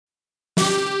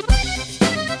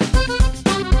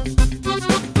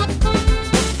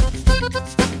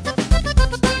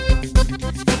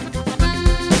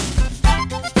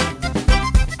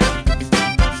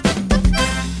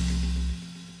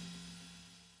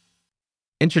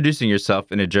Introducing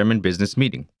yourself in a German business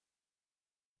meeting.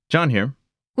 John here.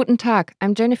 Guten Tag,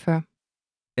 I'm Jennifer.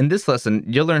 In this lesson,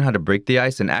 you'll learn how to break the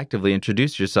ice and actively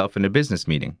introduce yourself in a business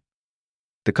meeting.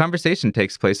 The conversation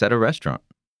takes place at a restaurant.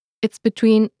 It's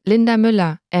between Linda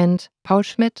Müller and Paul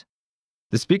Schmidt.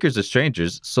 The speakers are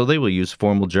strangers, so they will use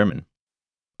formal German.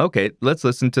 Okay, let's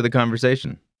listen to the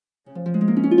conversation.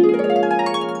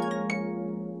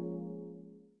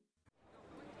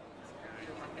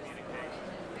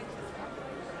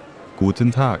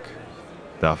 Guten Tag.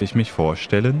 Darf ich mich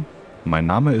vorstellen? Mein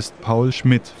Name ist Paul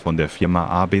Schmidt von der Firma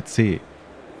ABC.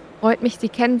 Freut mich, Sie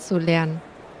kennenzulernen.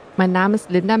 Mein Name ist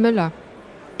Linda Müller.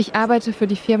 Ich arbeite für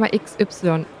die Firma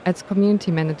XY als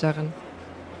Community Managerin.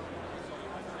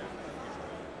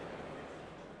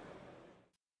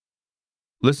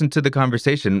 Listen to the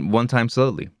conversation one time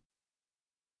slowly.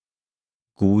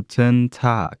 Guten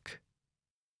Tag.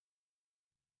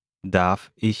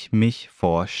 Darf ich mich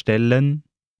vorstellen?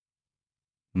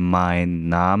 Mein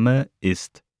Name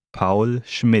ist Paul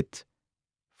Schmidt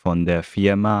von der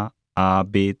Firma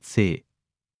ABC.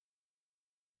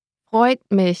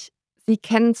 Freut mich, Sie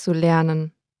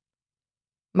kennenzulernen.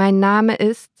 Mein Name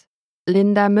ist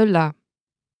Linda Müller.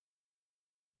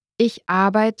 Ich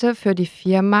arbeite für die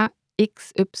Firma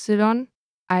XY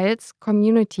als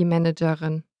Community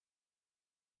Managerin.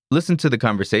 Listen to the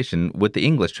conversation with the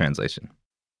English translation.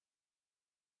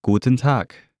 Guten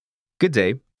Tag. Good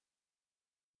day.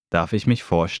 Darf ich mich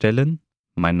vorstellen?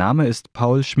 Mein Name ist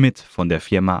Paul Schmidt von der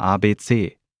Firma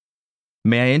ABC.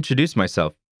 May I introduce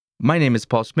myself? My name is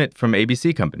Paul Schmidt from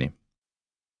ABC Company.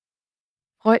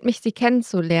 Freut mich, Sie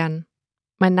kennenzulernen.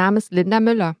 Mein Name ist Linda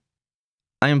Müller.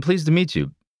 I am pleased to meet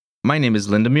you. My name is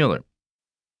Linda Mueller.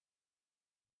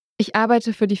 Ich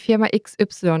arbeite für die Firma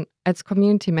XY als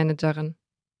Community Managerin.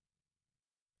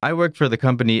 I work for the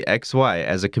company XY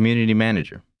as a community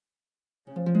manager.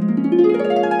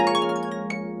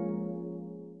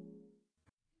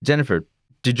 Jennifer,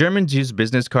 do Germans use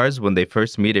business cards when they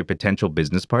first meet a potential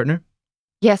business partner?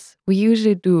 Yes, we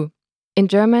usually do. In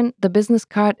German, the business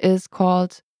card is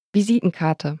called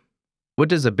Visitenkarte. What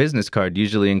does a business card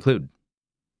usually include?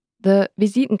 The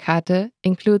Visitenkarte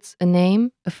includes a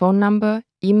name, a phone number,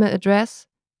 email address,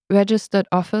 registered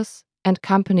office, and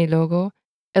company logo,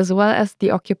 as well as the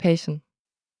occupation.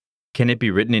 Can it be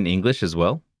written in English as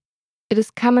well? It is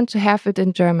common to have it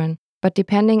in German, but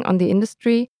depending on the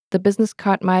industry, the business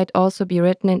card might also be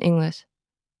written in English.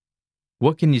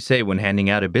 What can you say when handing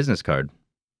out a business card?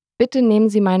 Bitte nehmen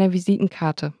Sie meine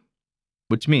Visitenkarte.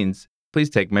 Which means, please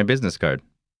take my business card.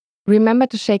 Remember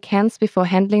to shake hands before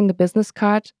handling the business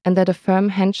card and that a firm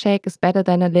handshake is better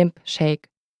than a limp shake.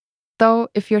 Though,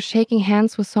 if you're shaking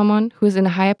hands with someone who is in a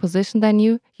higher position than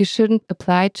you shouldn't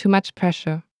apply too much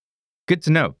pressure. Good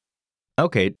to know.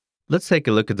 Okay, let's take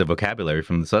a look at the vocabulary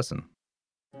from this lesson.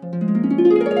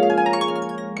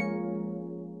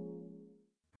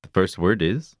 The first word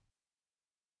is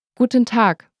Guten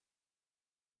Tag.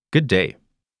 good day.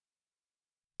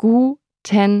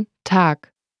 Guten Tag.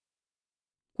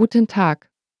 Guten Tag.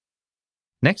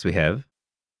 Next we have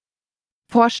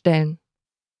Vorstellen.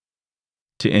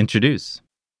 to introduce.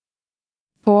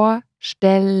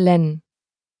 Vorstellen.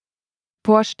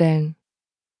 Vorstellen.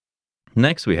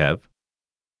 Next we have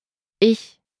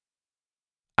Ich.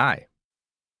 I.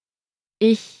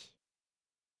 Ich.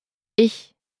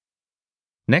 Ich.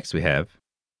 Next we have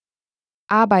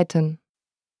Arbeiten.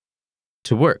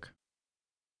 to work.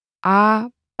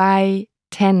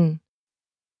 Arbeiten.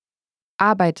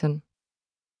 Arbeiten.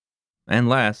 And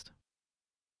last,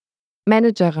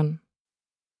 Managerin.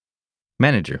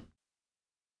 manager.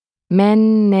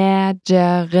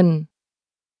 Managerin.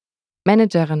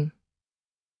 Managerin.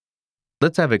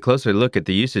 Let's have a closer look at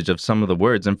the usage of some of the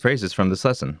words and phrases from this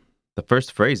lesson. The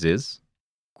first phrase is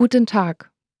Guten Tag.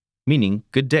 meaning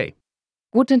good day.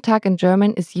 Guten Tag in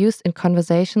German is used in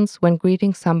conversations when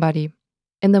greeting somebody.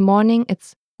 In the morning,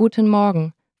 it's Guten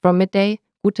Morgen. From midday,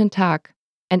 Guten Tag.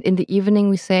 And in the evening,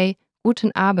 we say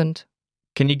Guten Abend.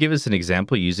 Can you give us an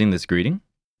example using this greeting?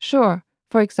 Sure.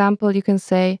 For example, you can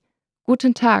say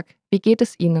Guten Tag, wie geht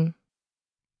es Ihnen?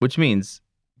 Which means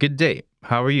good day,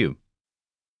 how are you?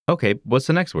 Okay, what's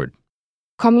the next word?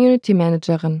 Community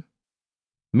Managerin.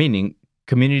 Meaning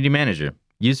community manager,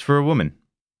 used for a woman.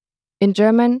 In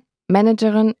German,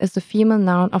 Managerin is the female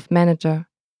noun of manager.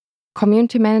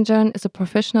 Community Managerin is a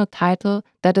professional title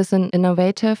that is an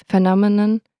innovative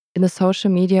phenomenon in the social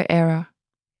media era.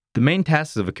 The main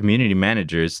task of a community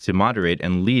manager is to moderate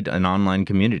and lead an online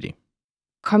community.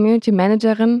 Community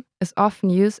Managerin is often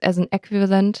used as an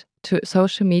equivalent to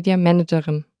social media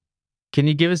managerin. Can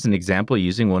you give us an example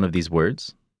using one of these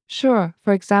words? Sure.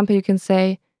 For example, you can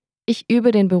say, Ich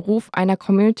übe den Beruf einer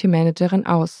Community Managerin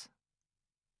aus.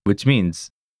 which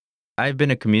means I've been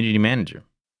a community manager.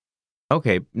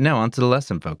 Okay, now on to the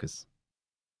lesson focus.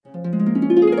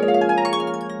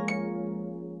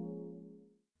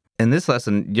 In this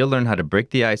lesson, you'll learn how to break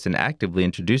the ice and actively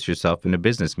introduce yourself in a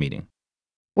business meeting.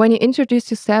 When you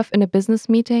introduce yourself in a business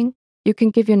meeting, you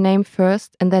can give your name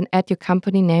first and then add your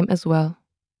company name as well.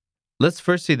 Let's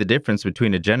first see the difference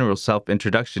between a general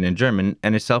self-introduction in German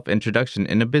and a self-introduction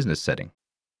in a business setting.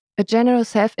 A general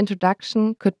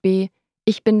self-introduction could be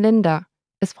Ich bin Linda.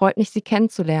 Es freut mich, Sie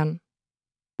kennenzulernen.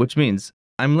 Which means,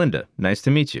 I'm Linda, nice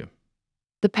to meet you.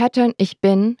 The pattern Ich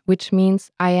bin, which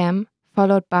means I am,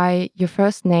 followed by your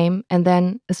first name and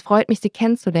then Es freut mich, Sie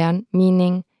kennenzulernen,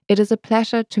 meaning it is a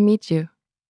pleasure to meet you.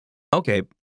 Okay,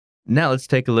 now let's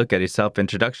take a look at a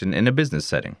self-introduction in a business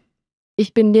setting.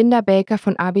 Ich bin Linda Baker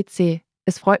von ABC.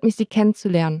 Es freut mich, Sie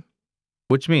kennenzulernen.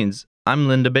 Which means, I'm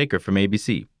Linda Baker from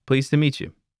ABC, pleased to meet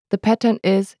you. The pattern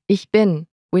is Ich bin,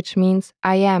 which means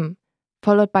I am,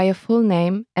 followed by a full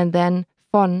name and then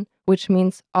von, which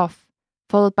means of,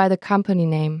 followed by the company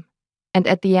name. And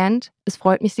at the end, es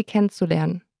freut mich, Sie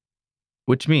kennenzulernen.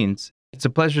 Which means, it's a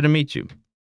pleasure to meet you.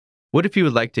 What if you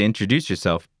would like to introduce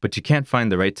yourself, but you can't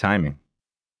find the right timing?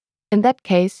 In that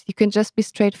case, you can just be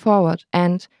straightforward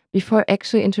and, before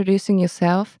actually introducing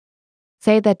yourself,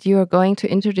 say that you are going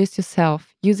to introduce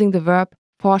yourself using the verb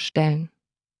vorstellen.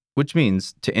 Which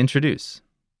means to introduce.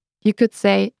 You could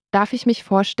say, darf ich mich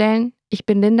vorstellen? Ich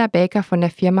bin Linda Baker von der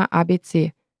Firma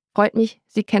ABC. Freut mich,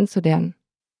 Sie kennenzulernen.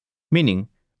 Meaning,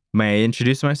 may I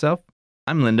introduce myself?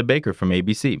 I'm Linda Baker from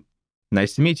ABC.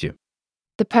 Nice to meet you.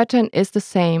 The pattern is the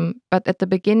same, but at the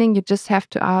beginning you just have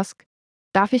to ask,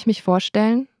 darf ich mich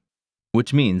vorstellen?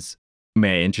 Which means,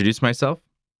 may I introduce myself?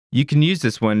 You can use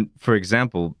this when, for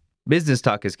example, business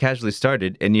talk has casually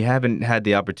started and you haven't had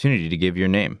the opportunity to give your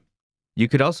name. You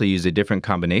could also use a different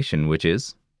combination, which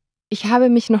is, Ich habe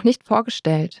mich noch nicht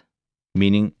vorgestellt.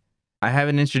 meaning, I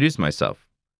haven't introduced myself.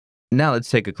 Now let's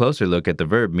take a closer look at the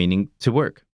verb meaning to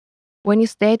work. When you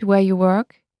state where you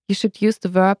work, you should use the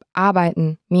verb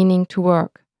arbeiten, meaning to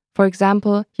work. For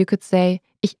example, you could say,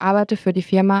 ich arbeite für die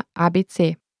Firma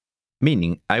ABC.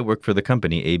 Meaning, I work for the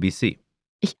company ABC.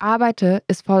 Ich arbeite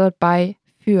is followed by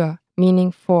für,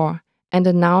 meaning for, and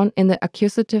a noun in the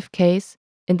accusative case,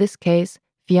 in this case,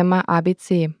 Firma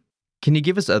ABC. Can you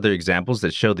give us other examples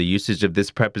that show the usage of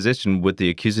this preposition with the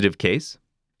accusative case?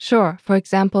 Sure, for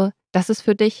example, das ist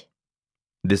für dich.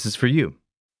 This is for you.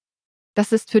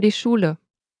 Das ist für die Schule.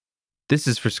 This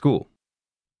is for school.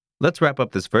 Let's wrap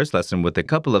up this first lesson with a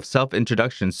couple of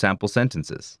self-introduction sample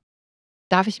sentences.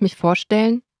 Darf ich mich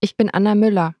vorstellen? Ich bin Anna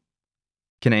Müller.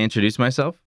 Can I introduce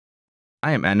myself?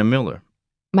 I am Anna Müller.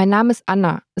 Mein Name ist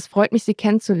Anna. Es freut mich, Sie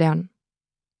kennenzulernen.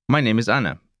 My name is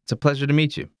Anna. It's a pleasure to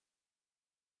meet you.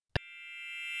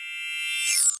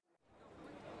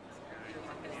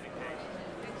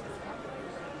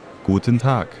 Guten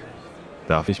Tag.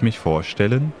 Darf ich mich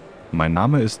vorstellen? Mein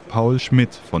Name ist Paul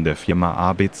Schmidt von der Firma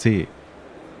ABC.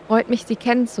 Freut mich, Sie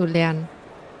kennenzulernen.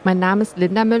 Mein Name ist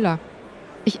Linda Müller.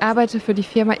 Ich arbeite für die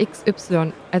Firma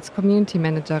XY als Community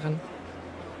Managerin.